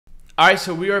All right,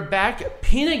 so we are back at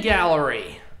Peanut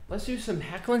Gallery. Let's do some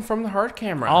heckling from the hard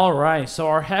camera. All right, so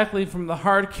our heckling from the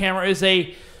hard camera is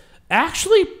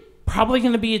actually probably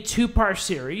going to be a two-part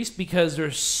series because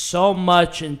there's so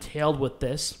much entailed with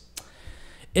this.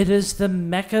 It is the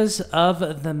Meccas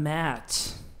of the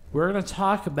mat. We're going to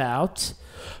talk about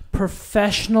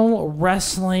professional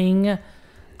wrestling,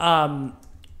 I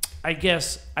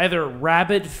guess either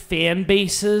rabid fan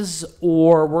bases,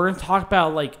 or we're going to talk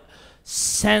about like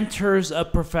centers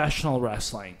of professional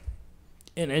wrestling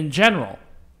in general.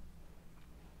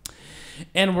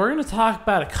 And we're going to talk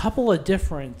about a couple of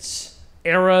different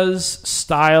eras,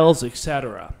 styles,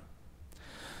 etc.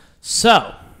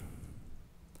 So,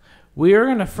 we are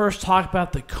going to first talk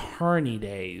about the Carney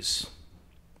days.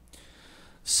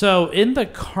 So, in the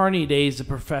Carney days of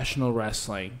professional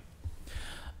wrestling,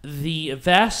 the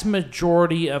vast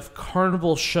majority of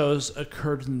carnival shows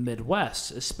occurred in the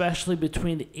Midwest, especially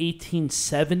between the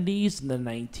 1870s and the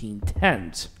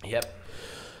 1910s. Yep.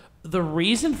 The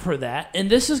reason for that, and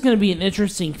this is going to be an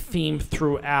interesting theme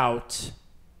throughout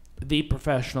the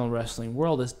professional wrestling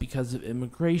world, is because of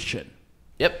immigration.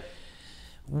 Yep.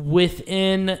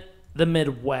 Within the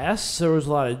Midwest, there was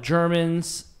a lot of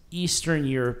Germans, Eastern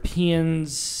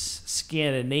Europeans,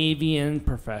 Scandinavian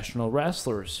professional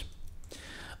wrestlers.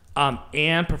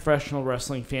 And professional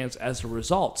wrestling fans as a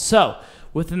result. So,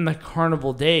 within the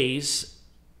carnival days,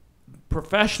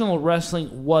 professional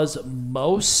wrestling was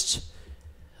most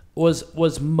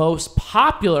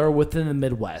popular within the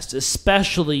Midwest,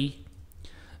 especially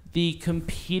the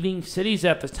competing cities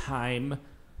at the time,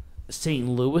 St.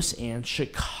 Louis and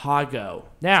Chicago.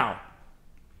 Now,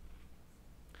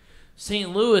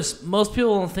 St. Louis, most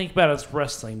people don't think about it as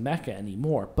wrestling mecca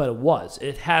anymore, but it was.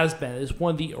 It has been. It's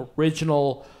one of the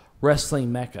original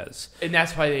wrestling meccas. And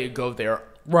that's why they go there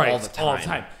right, all the time. All the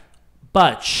time.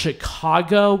 But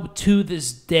Chicago, to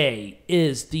this day,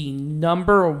 is the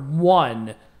number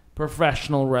one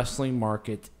professional wrestling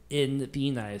market in the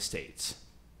United States.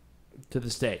 To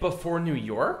this day. Before New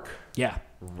York? Yeah.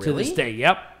 Really? To this day,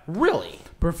 yep. Really?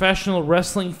 Professional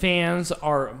wrestling fans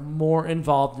are more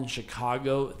involved in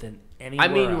Chicago than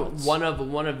anywhere else. one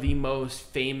of the most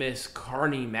famous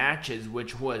Carney matches,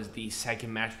 which was the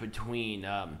second match between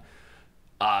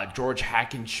George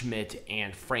Hackenschmidt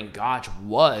and Frank Gotch,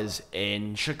 was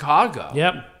in Chicago.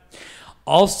 Yep.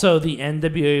 Also, the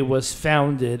NWA was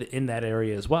founded in that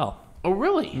area as well. Oh,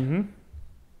 really? Mm-hmm.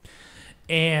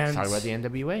 And let's talk about the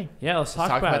NWA. Yeah, let's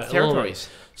talk about it the territories.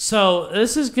 So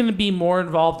this is going to be more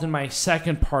involved in my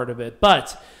second part of it,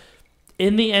 but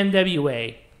in the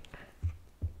NWA,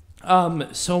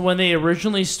 so when they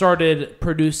originally started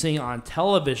producing on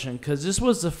television, because this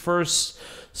was the first,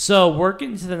 so we're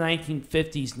getting to the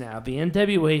 1950s now, the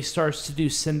NWA starts to do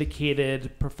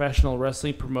syndicated professional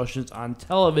wrestling promotions on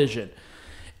television,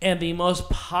 and the most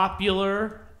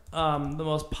popular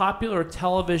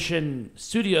television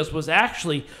studios was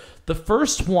actually, the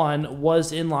first one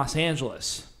was in Los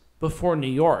Angeles before New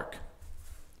York.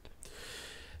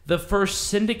 The first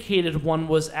syndicated one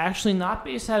was actually not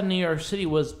based out of New York City,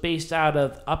 was based out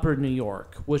of Upper New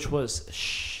York, which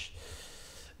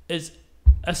is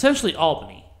essentially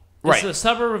Albany. Right. It's a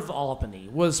suburb of Albany,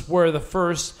 was where the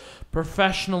first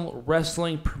professional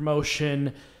wrestling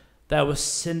promotion that was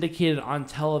syndicated on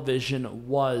television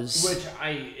was. Which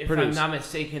if produced. I'm not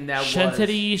mistaken, that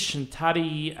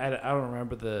Shintari, I don't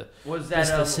remember the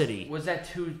city. Was that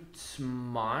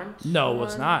Tuxmont? No, it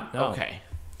was not. No. Okay.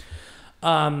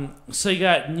 So you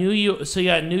got New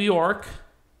York,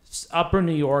 Upper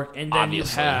New York, and then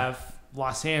Obviously. you have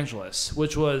Los Angeles,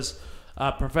 which was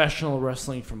professional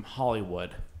wrestling from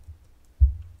Hollywood.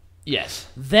 Yes.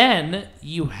 Then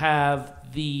you have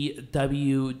the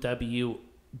WWF,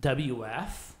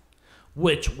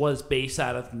 which was based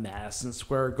out of Madison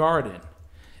Square Garden.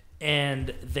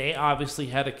 And they obviously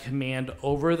had a command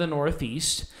over the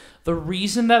Northeast. The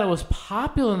reason that it was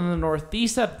popular in the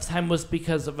Northeast at the time was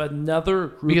because of another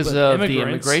group of immigrants. The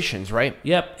immigrations, right?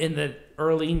 Yep, in the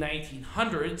early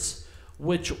 1900s,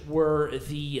 which were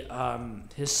the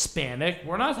Hispanic.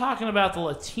 We're not talking about the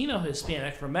Latino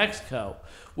Hispanic from Mexico,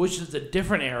 which is a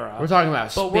different era. We're talking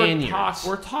about Spaniards.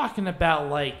 We're talking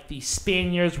about like the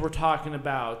Spaniards. We're talking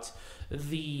about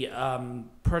the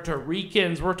Puerto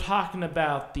Ricans. We're talking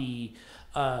about the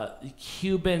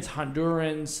Cubans,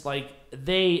 Hondurans. Like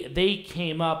they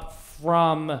came up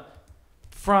from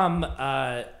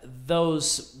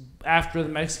those after the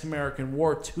Mexican-American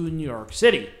War to New York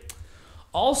City.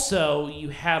 Also, you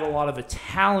had a lot of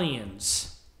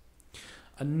Italians,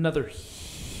 another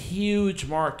huge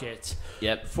market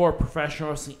Yep. for professional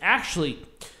wrestling. Actually,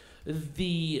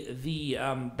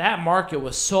 that market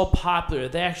was so popular,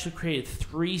 they actually created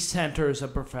 3 centers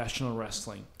of professional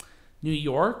wrestling: New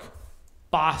York,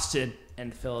 Boston,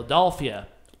 and Philadelphia,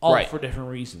 all for different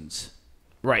reasons.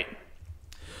 Right.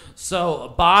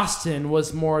 So Boston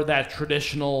was more that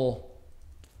traditional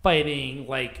fighting,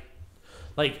 like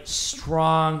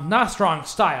strong, not strong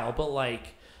style, but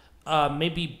like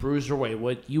maybe bruiserweight.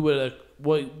 What you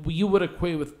would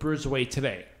equate with bruiserweight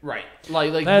today. Right.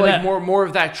 Like more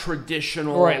of that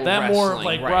traditional that wrestling. More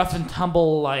like rough and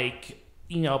tumble, like,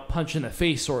 punch in the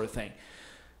face sort of thing.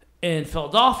 In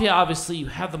Philadelphia, obviously, you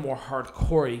have the more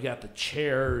hardcore. You got the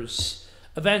chairs.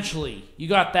 Eventually, you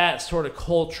got that sort of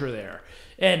culture there.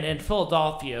 And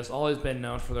Philadelphia has always been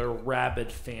known for their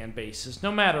rabid fan bases,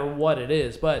 no matter what it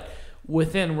is. But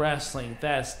within wrestling,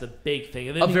 that's the big thing.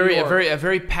 And then a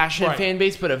very passionate fan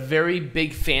base, but a very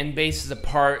big fan base is a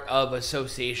part of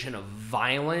association of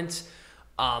violence.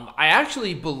 I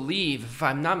actually believe, if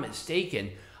I'm not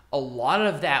mistaken, a lot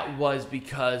of that was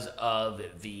because of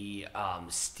the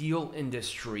steel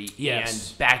industry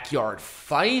and backyard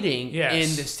fighting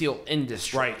in the steel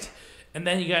industry. Right. And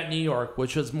then you got New York,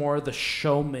 which was more the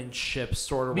showmanship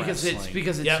sort of wrestling.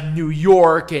 Because it's New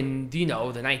York and, the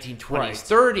 1920s,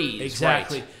 30s.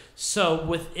 Exactly. Right. So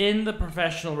within the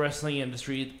professional wrestling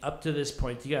industry, up to this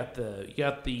point, you got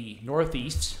the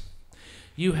Northeast.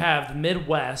 You have the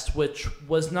Midwest, which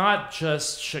was not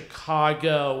just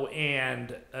Chicago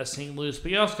and St. Louis,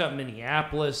 but you also got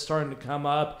Minneapolis starting to come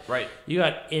up. Right. You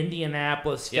got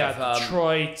Indianapolis. You got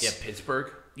Detroit. Yeah,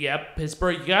 Pittsburgh. Yep,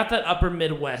 Pittsburgh. You got that upper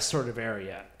Midwest sort of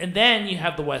area. And then you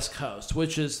have the West Coast,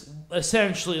 which is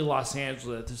essentially Los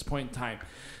Angeles at this point in time.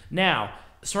 Now,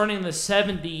 starting in the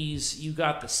 70s, you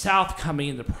got the South coming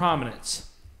into prominence.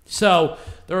 So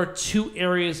there are 2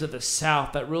 areas of the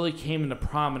South that really came into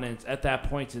prominence at that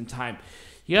point in time.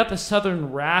 You got the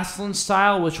Southern wrestling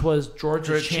style, which was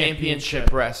Georgia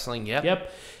Championship Wrestling. Yep.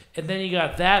 And then you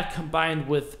got that combined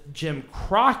with Jim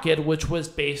Crockett, which was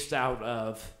based out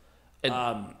of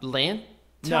Atlanta?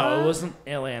 No, it wasn't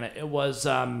Atlanta. It was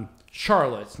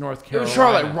Charlotte, North Carolina. It was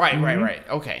Charlotte. Right.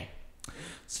 Okay.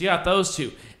 So you got those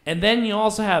 2. And then you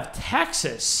also have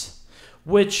Texas,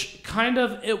 which kind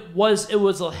of it was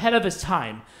ahead of its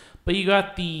time. But you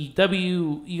got the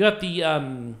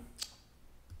WWF,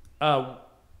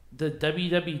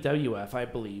 I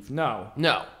believe. No.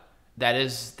 That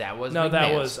was McMahon's.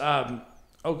 That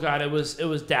was it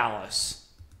was Dallas.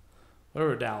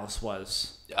 Whatever Dallas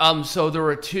was. So there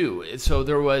were 2. So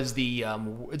there was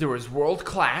there was World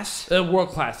Class. World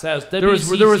Class. That was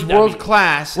WCCW. There was World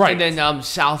Class, right. And then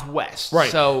Southwest. Right.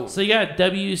 So you got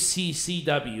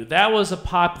WCCW. That was a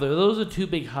popular. Those are 2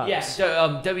 big hubs. Yes.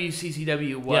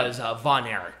 WCCW was Von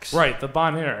Erichs. Right. The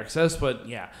Von Erichs. That's what.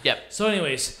 Yeah. Yep. So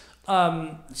anyways.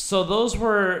 So those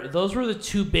were the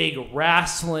 2 big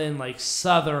wrestling, like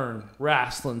Southern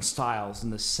wrestling styles in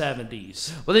the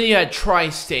 70s. Well, then you had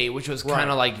Tri-State, which was kind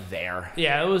of like there.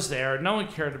 Yeah, it was there. No one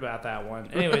cared about that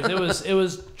one. Anyways, it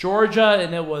was Georgia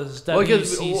and it was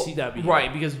WCCW.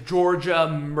 Right, because Georgia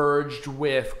merged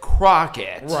with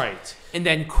Crockett. Right. And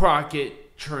then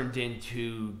Crockett turned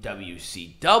into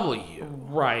WCW.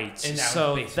 Right. And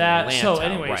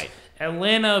anyways. Right.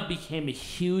 Atlanta became a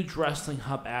huge wrestling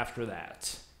hub after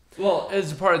that. Well,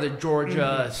 as part of the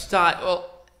Georgia style.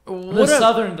 Well,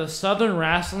 the southern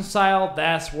wrestling style.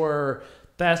 That's where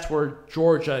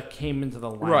Georgia came into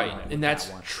the limelight. Right, and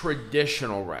that's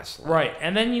traditional wrestling. Right,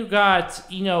 and then you got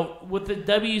with the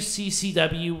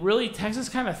WCCW. Really, Texas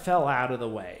kind of fell out of the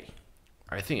way.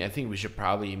 I think we should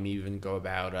probably even go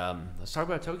about. Let's talk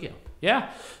about Tokyo. Yeah.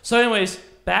 So, anyways.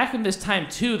 Back in this time,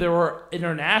 too, there were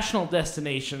international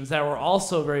destinations that were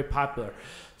also very popular.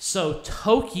 So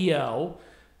Tokyo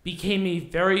became a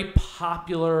very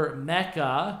popular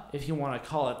Mecca, if you want to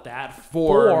call it that,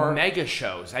 for mega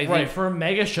shows. I think. For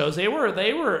mega shows. They were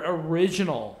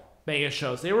original mega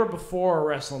shows. They were before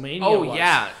WrestleMania. Oh,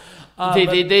 yeah. They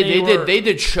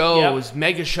did shows,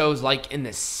 mega shows, like in the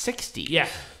 60s. Yeah.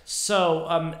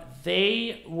 So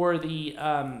they were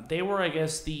I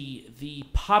guess the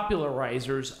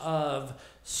popularizers of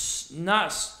strong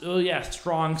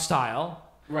style,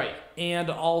 right? And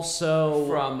also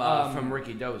from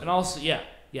Ricky Dozer, and also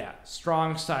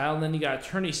strong style, and then you got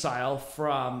attorney style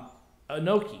from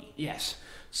Inoki. Yes.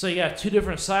 So you got 2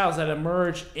 different styles that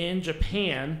emerged in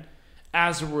Japan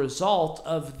as a result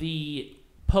of the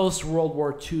post World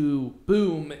War II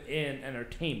boom in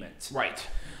entertainment. Right.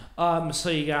 So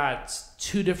you got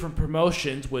 2 different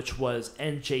promotions, which was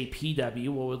NJPW,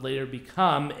 what would later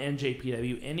become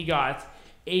NJPW, and you got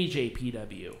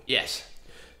AJPW. Yes.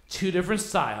 2 different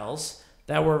styles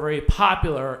that were very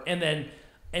popular, and then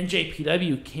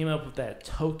NJPW came up with that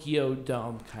Tokyo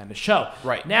Dome kind of show.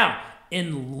 Right. Now,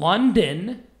 in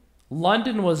London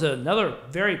was another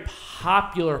very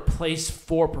popular place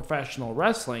for professional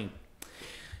wrestling.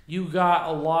 You got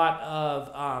a lot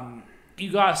of,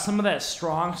 you got some of that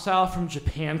strong style from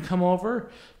Japan come over,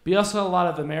 but you also got a lot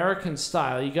of American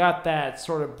style. You got that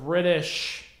sort of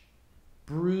British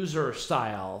bruiser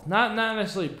style. Not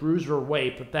necessarily bruiser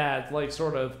weight, but that like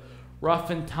sort of rough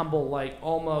and tumble, like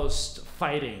almost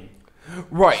fighting.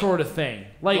 Right. Sort of thing.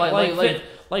 Like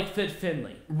Fit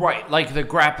Finley. Right, like the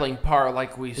grappling part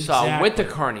like we saw with the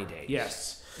Carney days.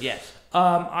 Yes.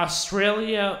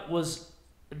 Australia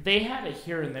they had it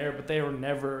here and there, but they were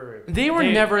never They were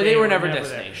never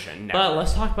destination. Never. But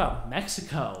let's talk about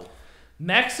Mexico.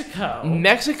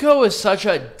 Mexico is such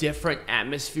a different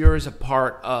atmosphere as a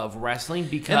part of wrestling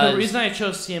because... And the reason I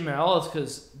chose CMLL is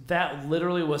because that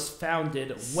literally was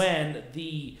founded when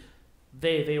they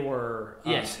were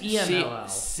EMLL.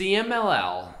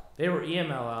 CMLL. They were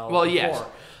EMLL. Well, before. yes.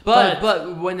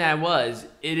 But when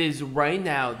it is right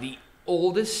now the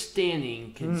oldest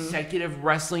standing consecutive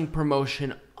wrestling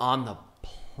promotion on the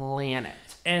planet.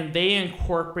 And they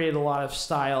incorporated a lot of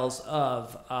styles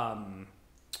of...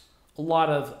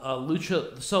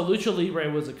 lucha. So Lucha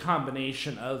Libre was a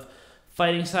combination of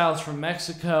fighting styles from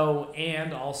Mexico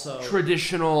and also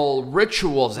traditional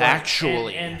rituals,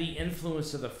 actually, and the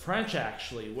influence of the French,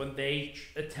 actually, when they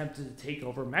attempted to take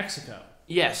over Mexico.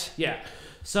 Yes. Yeah.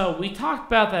 So we talked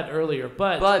about that earlier,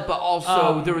 but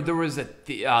also there was a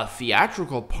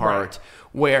theatrical part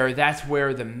where that's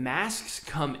where the masks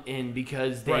come in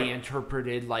because they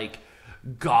interpreted like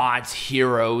gods,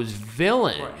 heroes,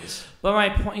 villains. Right. But my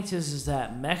point is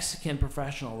that Mexican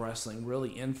professional wrestling really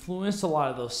influenced a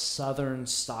lot of those Southern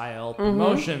style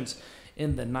promotions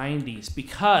in the 90s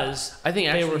because I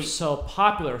think they were so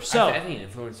popular. So I think it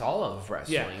influenced all of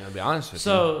wrestling. I'll be honest with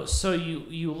you. So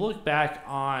you look back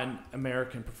on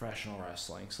American professional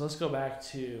wrestling. So let's go back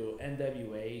to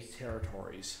NWA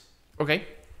territories. Okay.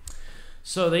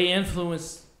 So they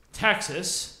influenced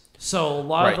Texas. So a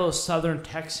lot of those Southern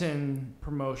Texan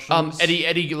promotions,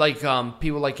 Eddie, like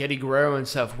people like Eddie Guerrero and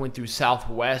stuff went through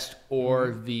Southwest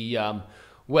or the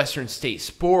Western State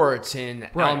Sports in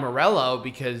El Morello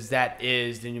because that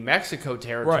is the New Mexico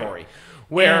territory.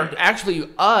 Where actually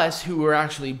us who were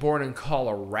actually born in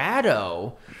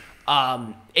Colorado,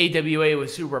 AWA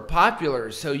was super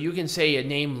popular. So you can say a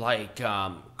name like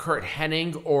Kurt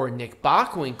Hennig or Nick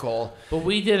Bockwinkel, but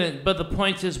we didn't. But the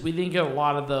point is, we didn't get a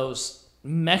lot of those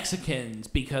Mexicans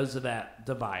because of that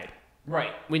divide.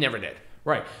 Right. We never did.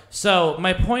 Right. So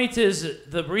my point is,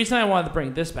 the reason I wanted to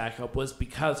bring this back up was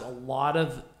because a lot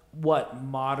of what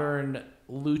modern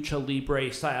lucha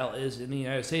libre style is in the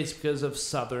United States because of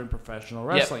Southern professional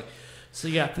wrestling. Yep. So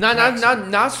you got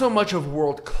not so much of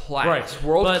world class. Right.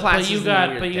 World class. You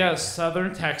got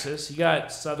Southern Texas. You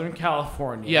got Southern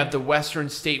California. You have the Western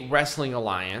State Wrestling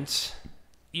Alliance.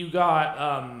 You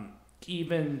got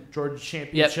even Georgia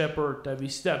Championship or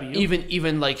WCW.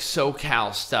 Even like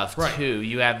SoCal stuff too.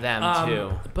 You have them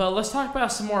too. But let's talk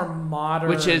about some more modern,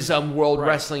 which is World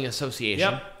Wrestling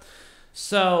Association. Yep.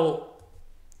 So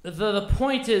the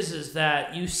point is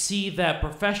that you see that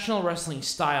professional wrestling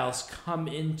styles come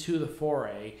into the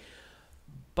foray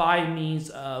by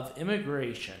means of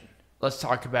immigration. Let's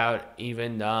talk about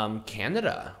even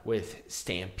Canada with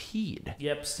Stampede.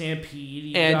 Yep,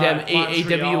 Stampede. And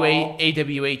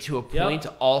AWA to a point.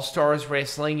 All Stars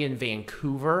Wrestling in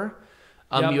Vancouver.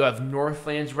 You have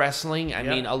Northlands Wrestling. I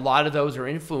mean, a lot of those are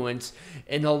influenced.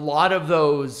 And a lot of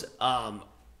those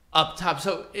up top.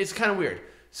 So it's kind of weird.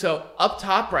 So up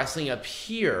top wrestling up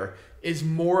here is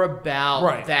more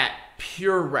about that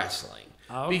pure wrestling.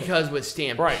 Because with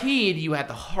Stampede, you had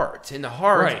the Hearts. And the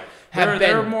Hearts...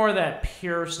 They're more that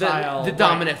pure style. The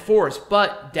dominant force,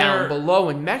 but down below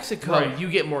in Mexico, you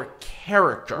get more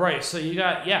character. Right, so you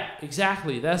got,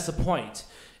 exactly. That's the point,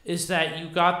 is that you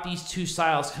got these two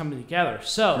styles coming together.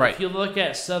 So if you look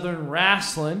at Southern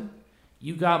wrestling,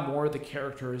 you got more of the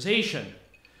characterization.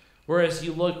 Whereas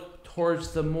you look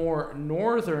towards the more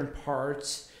northern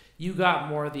parts, you got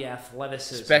more of the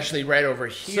athleticism. Especially right over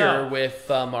here with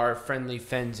our friendly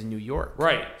Fens in New York.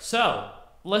 Right, so...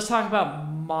 let's talk about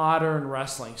modern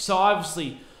wrestling. So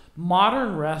obviously,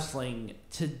 modern wrestling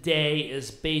today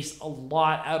is based a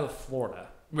lot out of Florida.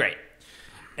 Right.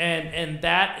 And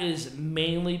that is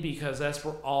mainly because that's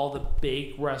where all the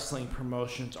big wrestling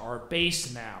promotions are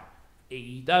based now.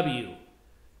 AEW,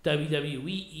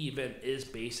 WWE even is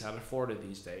based out of Florida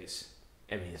these days.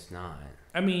 I mean, it's not.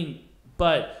 I mean,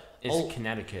 but... it's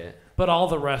Connecticut. But all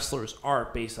the wrestlers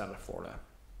are based out of Florida.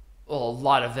 Well, a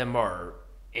lot of them are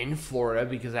In Florida,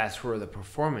 because that's where the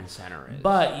Performance Center is.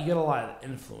 But you get a lot of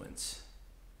influence.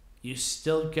 You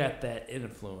still get that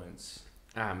influence.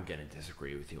 I'm gonna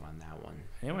disagree with you on that one.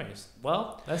 Anyways,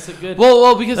 well, that's a good.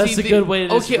 Well, because that's a good way to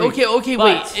disagree. Okay.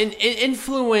 But, wait.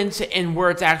 Influence and where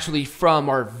it's actually from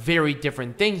are very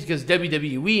different things because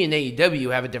WWE and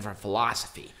AEW have a different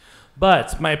philosophy.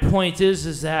 But my point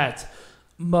is that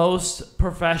most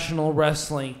professional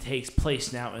wrestling takes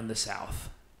place now in the South.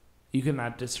 You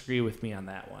cannot disagree with me on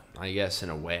that one. I guess in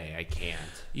a way I can't.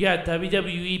 You got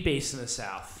WWE based in the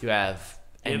South. You have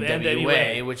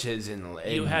NWA, which is in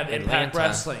you have Atlanta. Impact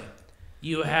Wrestling.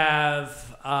 You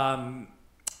have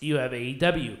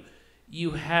AEW.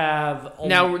 You have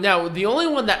now the only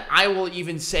one that I will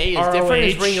even say is ROH. different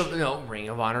is Ring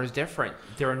of Honor is different.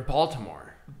 They're in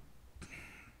Baltimore.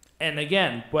 And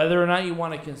again, whether or not you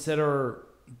want to consider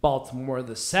Baltimore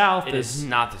the South is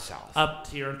not the South. Up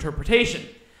to your interpretation.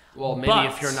 Well, maybe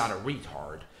if you're not a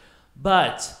retard.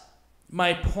 But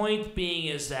my point being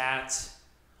is that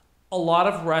a lot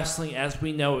of wrestling as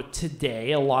we know it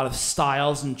today, a lot of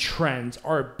styles and trends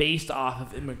are based off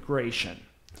of immigration.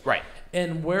 Right.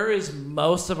 And where is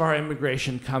most of our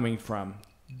immigration coming from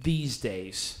these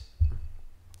days?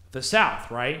 The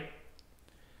South, right?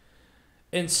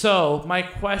 And so my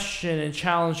question and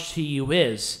challenge to you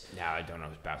is... Now, I don't know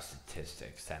about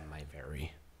statistics. That might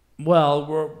vary.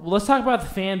 Well, let's talk about the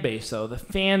fan base, though. The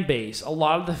fan base, a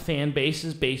lot of the fan base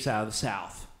is based out of the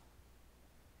South.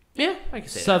 Yeah, I can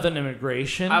say Southern that.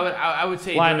 immigration. I would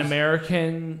say Latin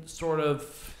American, sort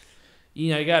of.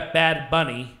 You got Bad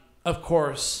Bunny, of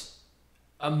course.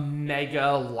 A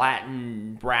mega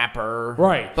Latin rapper.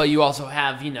 Right. But you also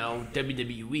have,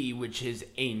 WWE, which is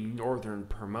a northern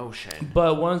promotion.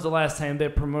 But when's the last time they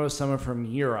promoted someone from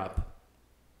Europe?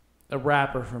 A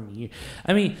rapper from Europe.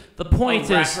 I mean, the point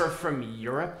is... A rapper from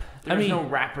Europe? There's no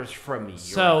rappers from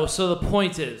Europe. So the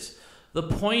point is... The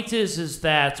point is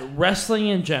that wrestling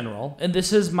in general, and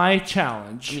this is my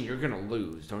challenge... I mean, you're going to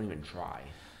lose. Don't even try.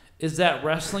 Is that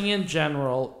wrestling in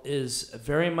general is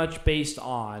very much based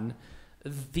on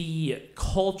the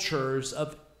cultures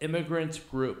of immigrant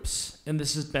groups. And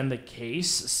this has been the case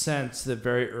since the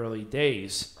very early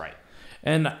days. Right.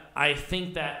 And I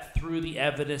think that through the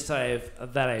evidence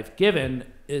that I've given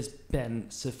has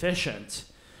been sufficient.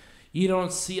 You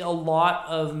don't see a lot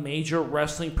of major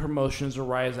wrestling promotions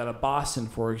arise out of Boston,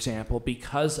 for example,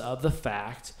 because of the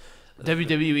fact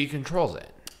WWE controls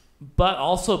it. But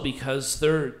also because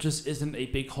there just isn't a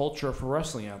big culture for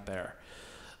wrestling out there.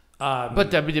 But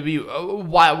WWE,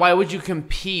 why would you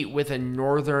compete with a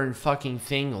northern fucking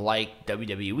thing like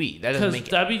WWE? That doesn't make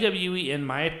Because WWE, in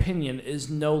my opinion, is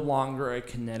no longer a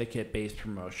Connecticut-based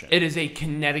promotion. It is a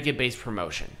Connecticut-based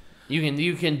promotion.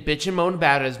 You can bitch and moan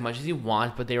about it as much as you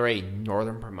want, but they are a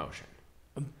northern promotion.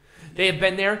 They have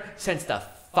been there since the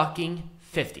fucking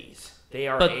 50s. They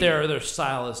are. But their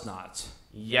style is not.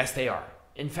 Yes, they are.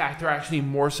 In fact, they're actually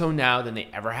more so now than they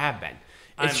ever have been.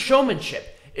 It's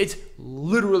showmanship. It's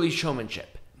literally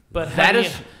showmanship. But how do you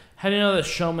know that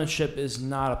showmanship is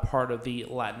not a part of the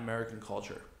Latin American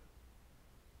culture?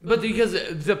 But because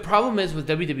the problem is with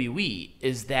WWE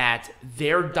is that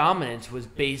their dominance was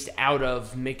based out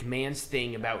of McMahon's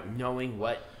thing about knowing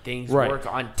what things work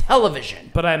on television.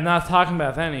 But I'm not talking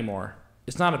about that anymore.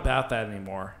 It's not about that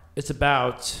anymore. It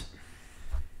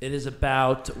is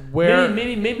about where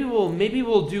maybe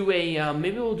we'll do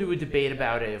a debate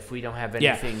about it if we don't have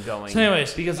anything going. So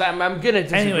anyways, because I'm gonna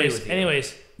disagree with you.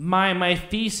 Anyways, my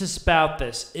thesis about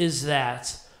this is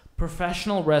that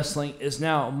professional wrestling is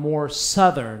now more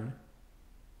southern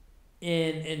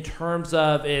in terms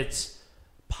of its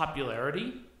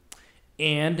popularity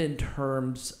and in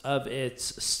terms of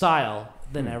its style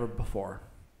than ever before.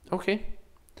 Okay.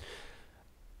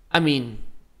 I mean,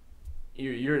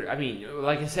 I mean,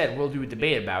 like I said, we'll do a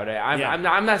debate about it. I'm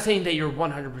not saying that you're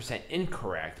 100%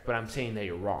 incorrect, but I'm saying that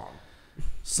you're wrong.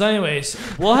 So anyways,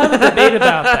 we'll have a debate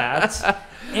about that.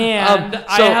 And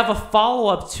I have a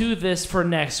follow-up to this for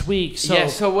next week, so,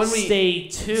 stay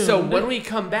tuned. So when we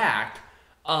come back,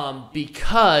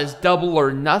 because Double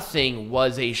or Nothing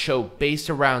was a show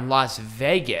based around Las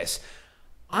Vegas,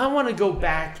 I want to go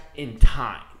back in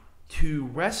time to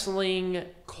wrestling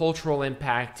cultural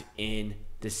impact in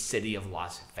the city of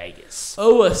Las Vegas.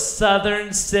 Oh, a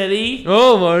southern city?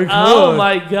 Oh my god. Oh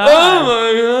my god. Oh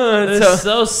my god. It's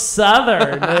so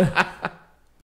southern.